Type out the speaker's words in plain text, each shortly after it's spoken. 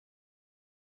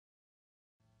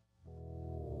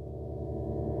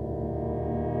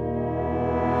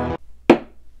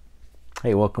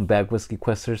Hey, welcome back, Whiskey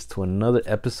Questers, to another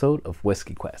episode of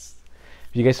Whiskey Quest.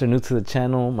 If you guys are new to the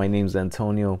channel, my name's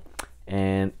Antonio,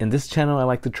 and in this channel I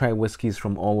like to try whiskeys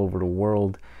from all over the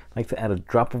world. I like to add a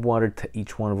drop of water to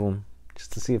each one of them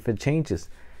just to see if it changes.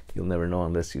 You'll never know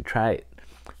unless you try it.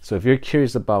 So if you're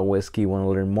curious about whiskey, want to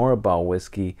learn more about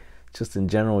whiskey, just in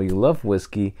general you love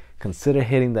whiskey, consider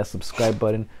hitting that subscribe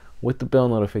button with the bell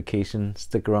notification.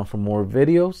 Stick around for more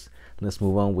videos. Let's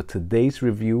move on with today's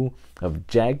review of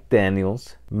Jack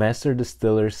Daniel's Master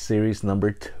Distiller Series number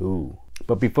 2.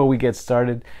 But before we get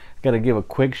started, I gotta give a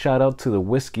quick shout out to the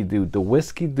Whiskey Dude. The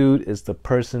Whiskey Dude is the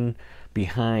person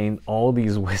behind all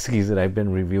these whiskeys that I've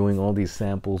been reviewing, all these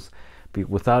samples.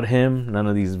 Without him, none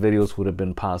of these videos would have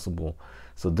been possible.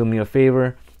 So do me a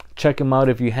favor, check him out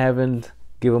if you haven't.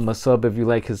 Give him a sub if you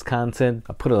like his content.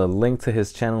 I'll put a link to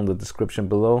his channel in the description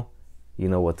below. You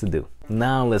know what to do.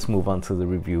 Now let's move on to the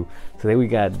review. Today we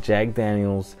got Jack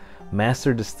Daniel's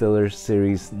Master Distiller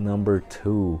Series number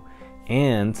 2,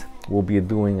 and we'll be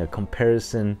doing a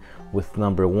comparison with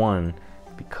number 1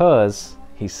 because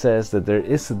he says that there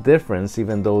is a difference,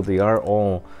 even though they are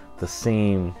all the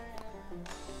same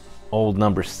old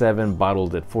number 7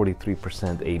 bottled at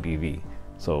 43% ABV.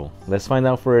 So let's find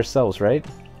out for ourselves, right?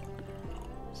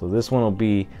 So this one will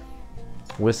be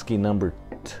whiskey number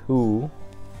 2,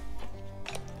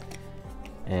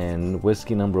 and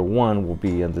whiskey number 1 will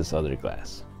be in this other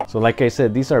glass. So like I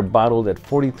said, these are bottled at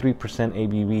 43%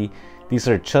 ABV. These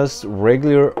are just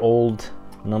regular old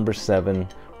number 7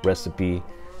 recipe,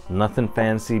 nothing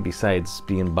fancy besides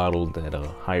being bottled at a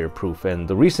higher proof. And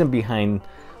the reason behind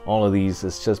all of these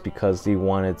is just because they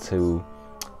wanted to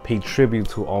pay tribute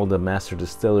to all the master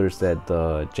distillers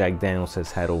that Jack Daniel's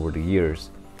has had over the years.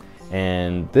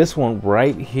 And this one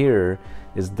right here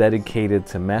is dedicated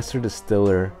to Master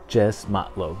Distiller Jess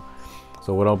Motlow.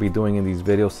 So what I'll be doing in these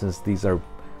videos, since these are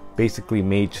basically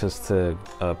made just to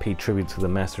pay tribute to the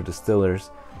Master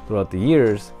Distillers throughout the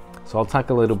years, so I'll talk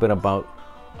a little bit about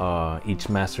each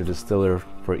Master Distiller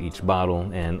for each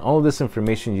bottle, and all of this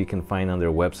information you can find on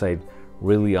their website.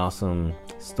 Really awesome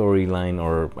storyline,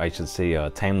 or I should say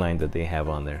timeline that they have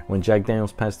on there. When Jack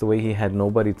Daniel's passed away, he had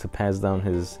nobody to pass down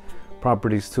his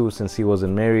properties to, since he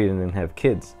wasn't married and didn't have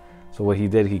kids. So what he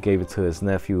did, he gave it to his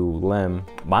nephew Lem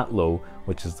Motlow,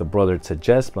 which is the brother to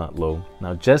Jess Motlow.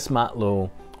 Now Jess Motlow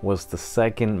was the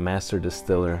second master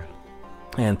distiller,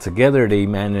 and together they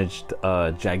managed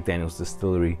Jack Daniel's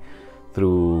distillery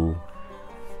through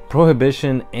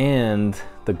Prohibition and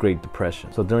the Great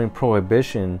Depression. So during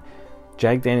Prohibition,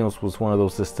 Jack Daniel's was one of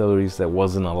those distilleries that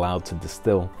wasn't allowed to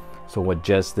distill. So what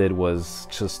Jess did was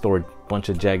just store a bunch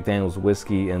of Jack Daniel's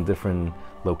whiskey in different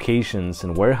locations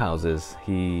and warehouses.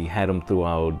 He had them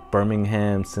throughout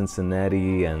Birmingham,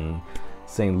 Cincinnati, and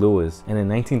St. Louis. And in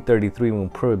 1933, when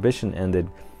Prohibition ended,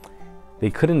 they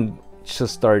couldn't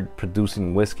just start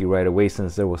producing whiskey right away,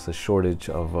 since there was a shortage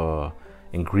of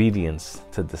ingredients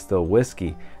to distill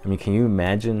whiskey. I mean, can you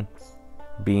imagine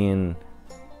being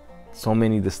so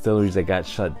many distilleries that got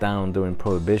shut down during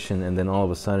Prohibition, and then all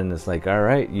of a sudden it's like, all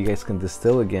right, you guys can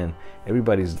distill again.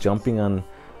 Everybody's jumping on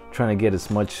trying to get as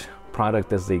much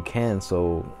product as they can.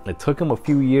 So it took them a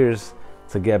few years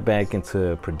to get back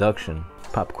into production.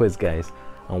 Pop quiz, guys.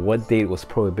 On what date was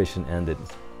Prohibition ended?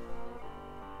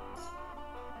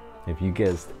 If you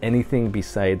guessed anything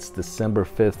besides December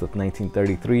 5th of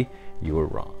 1933, you were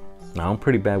wrong. Now I'm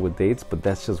pretty bad with dates, but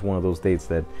that's just one of those dates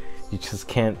that you just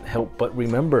can't help but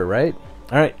remember, right?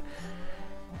 All right,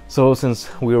 so since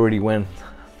we already went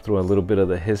through a little bit of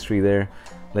the history there,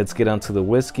 let's get onto the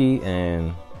whiskey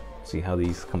and see how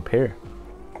these compare.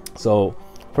 So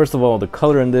first of all, the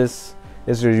color in this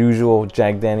is your usual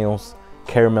Jack Daniel's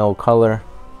caramel color,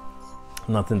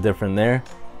 nothing different there.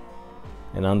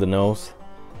 And on the nose,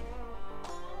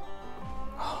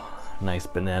 nice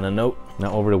banana note.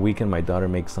 Now over the weekend, my daughter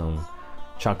makes some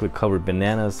chocolate covered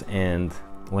bananas, and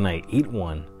when I eat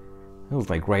one, it was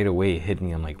like right away it hit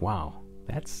me. I'm like, wow,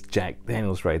 that's Jack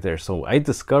Daniel's right there. So I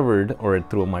discovered, or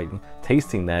through my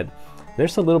tasting, that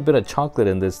there's a little bit of chocolate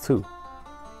in this too.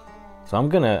 So I'm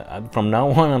gonna, from now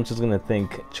on, I'm just gonna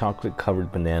think chocolate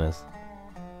covered bananas.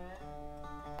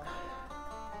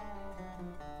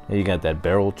 There you got that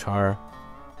barrel char,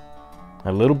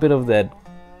 a little bit of that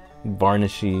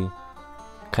varnishy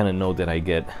kind of note that I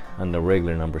get on the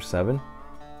regular number 7.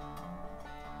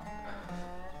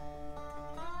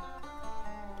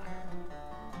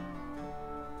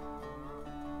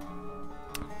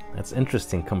 That's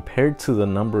interesting. Compared to the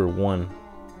number 1,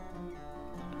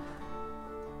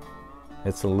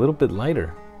 it's a little bit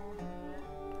lighter.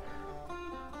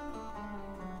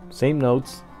 Same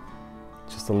notes,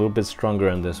 just a little bit stronger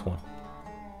on this one.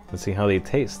 Let's see how they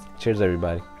taste. Cheers,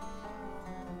 everybody.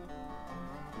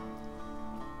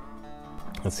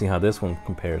 Let's see how this one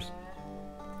compares.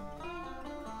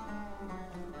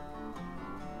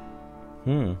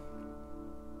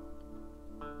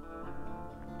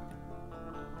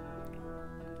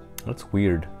 That's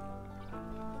weird.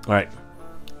 All right,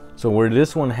 so where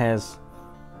this one has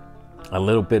a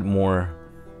little bit more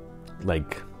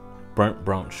like burnt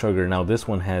brown sugar, now this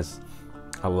one has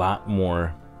a lot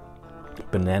more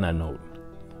banana note.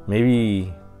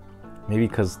 Maybe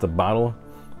because the bottle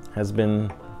has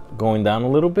been going down a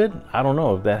little bit. I don't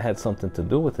know if that had something to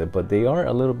do with it, but they are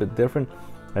a little bit different.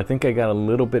 I think I got a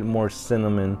little bit more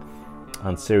cinnamon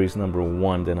on series number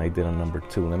 1 than I did on number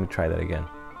 2. Let me try that again.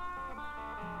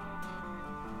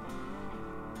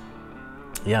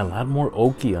 Yeah, a lot more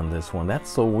oaky on this one. That's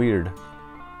so weird.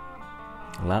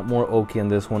 A lot more oaky on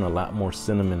this one, a lot more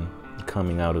cinnamon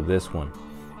coming out of this one.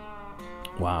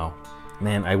 Wow.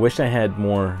 Man, I wish I had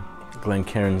more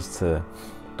Glencairns to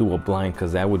do a blind,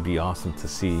 because that would be awesome to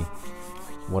see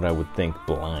what I would think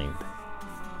blind.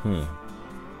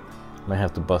 Might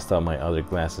have to bust out my other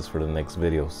glasses for the next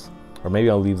videos. Or maybe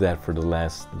I'll leave that for the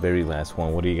very last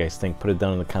one. What do you guys think? Put it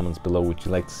down in the comments below. Would you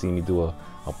like to see me do a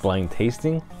blind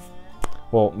tasting?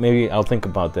 Well, maybe I'll think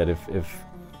about that if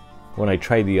when I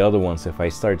try the other ones, if I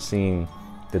start seeing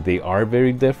that they are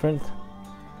very different,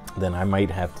 then I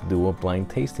might have to do a blind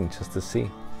tasting just to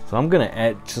see. So I'm gonna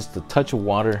add just a touch of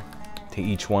water to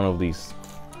each one of these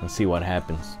and see what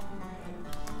happens.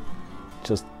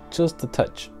 Just a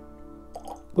touch.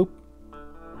 Boop.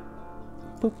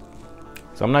 Boop.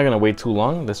 So I'm not gonna wait too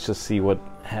long. Let's just see what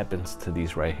happens to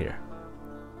these right here.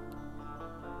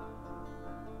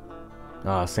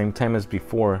 Same time as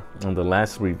before on the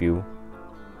last review.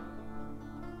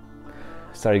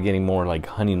 Started getting more like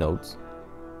honey notes.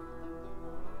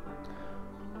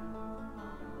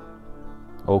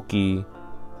 Oaky.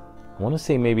 I want to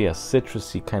say maybe a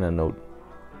citrusy kind of note.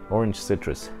 Orange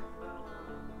citrus.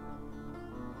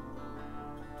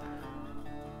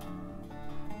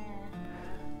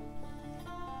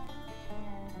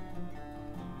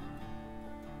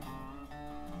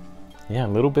 Yeah, a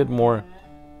little bit more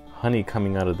honey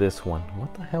coming out of this one.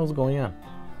 What the hell's going on?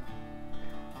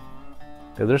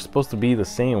 They're supposed to be the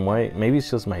same. Why? Maybe it's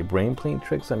just my brain playing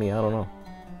tricks. I mean, I don't know.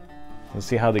 Let's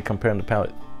see how they compare on the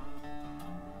palate.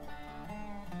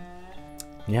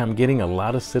 Yeah, I'm getting a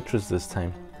lot of citrus this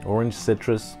time. Orange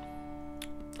citrus,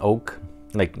 oak,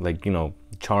 like you know,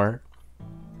 char.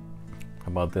 How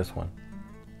about this one?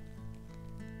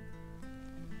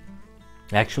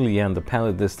 Actually, yeah, on the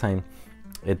palate this time,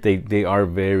 they are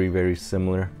very, very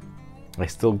similar. I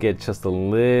still get just a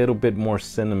little bit more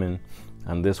cinnamon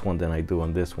on this one than I do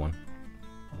on this one.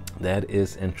 That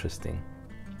is interesting.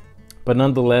 But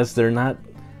nonetheless, they're not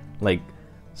like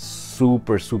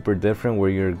super different where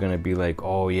you're gonna be like,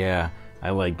 oh yeah,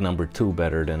 I like number 2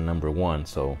 better than number 1.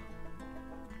 So,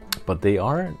 but they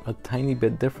are a tiny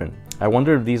bit different. I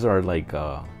wonder if these are like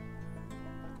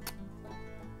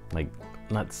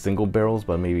not single barrels,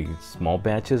 but maybe small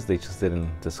batches. They just didn't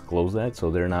disclose that, so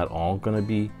they're not all gonna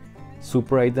be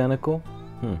super identical.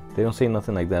 They don't say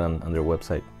nothing like that on their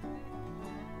website.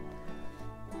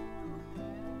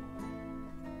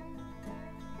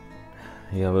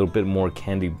 Yeah, a little bit more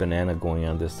candied banana going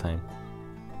on this time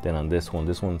than on this one.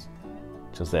 This one's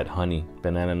just that honey.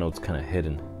 Banana notes kind of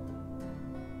hidden.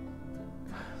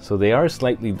 So they are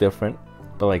slightly different,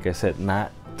 but like I said,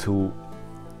 not to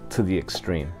the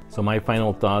extreme. So my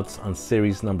final thoughts on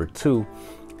series number 2.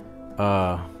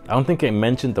 I don't think I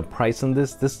mentioned the price on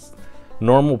this. This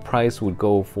normal price would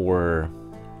go for,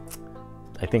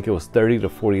 I think it was $30 to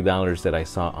 $40 that I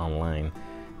saw online,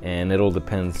 and it all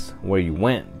depends where you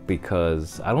went,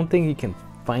 because I don't think you can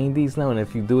find these now, and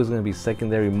if you do, it's going to be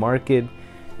secondary market,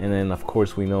 and then of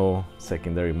course we know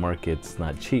secondary market's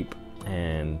not cheap,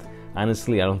 and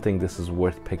honestly I don't think this is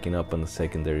worth picking up on the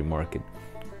secondary market.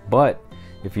 But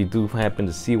if you do happen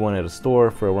to see one at a store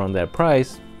for around that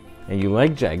price and you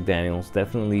like Jack Daniels,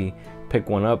 definitely pick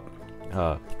one up.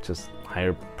 Just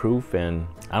higher proof, and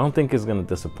I don't think it's gonna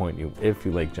disappoint you if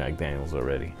you like Jack Daniels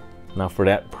already. Now for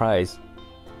that price,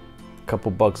 a couple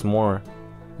bucks more,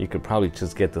 you could probably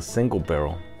just get the single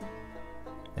barrel,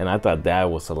 and I thought that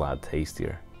was a lot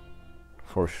tastier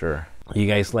for sure. You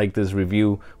guys like this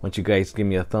review? Why don't you guys give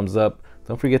me a thumbs up?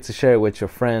 Don't forget to share it with your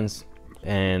friends,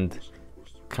 and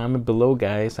comment below,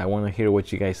 guys. I want to hear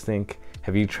what you guys think.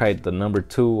 Have you tried the number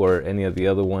 2 or any of the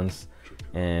other ones?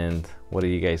 And what do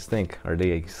you guys think? Are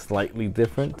they slightly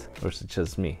different, or is it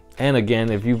just me? And again,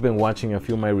 if you've been watching a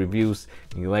few of my reviews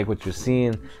and you like what you're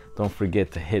seeing, don't forget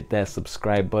to hit that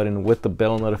subscribe button with the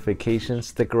bell notification.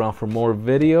 Stick around for more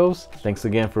videos. Thanks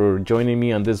again for joining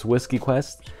me on this whiskey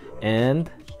quest, and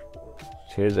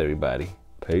cheers everybody.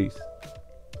 Peace.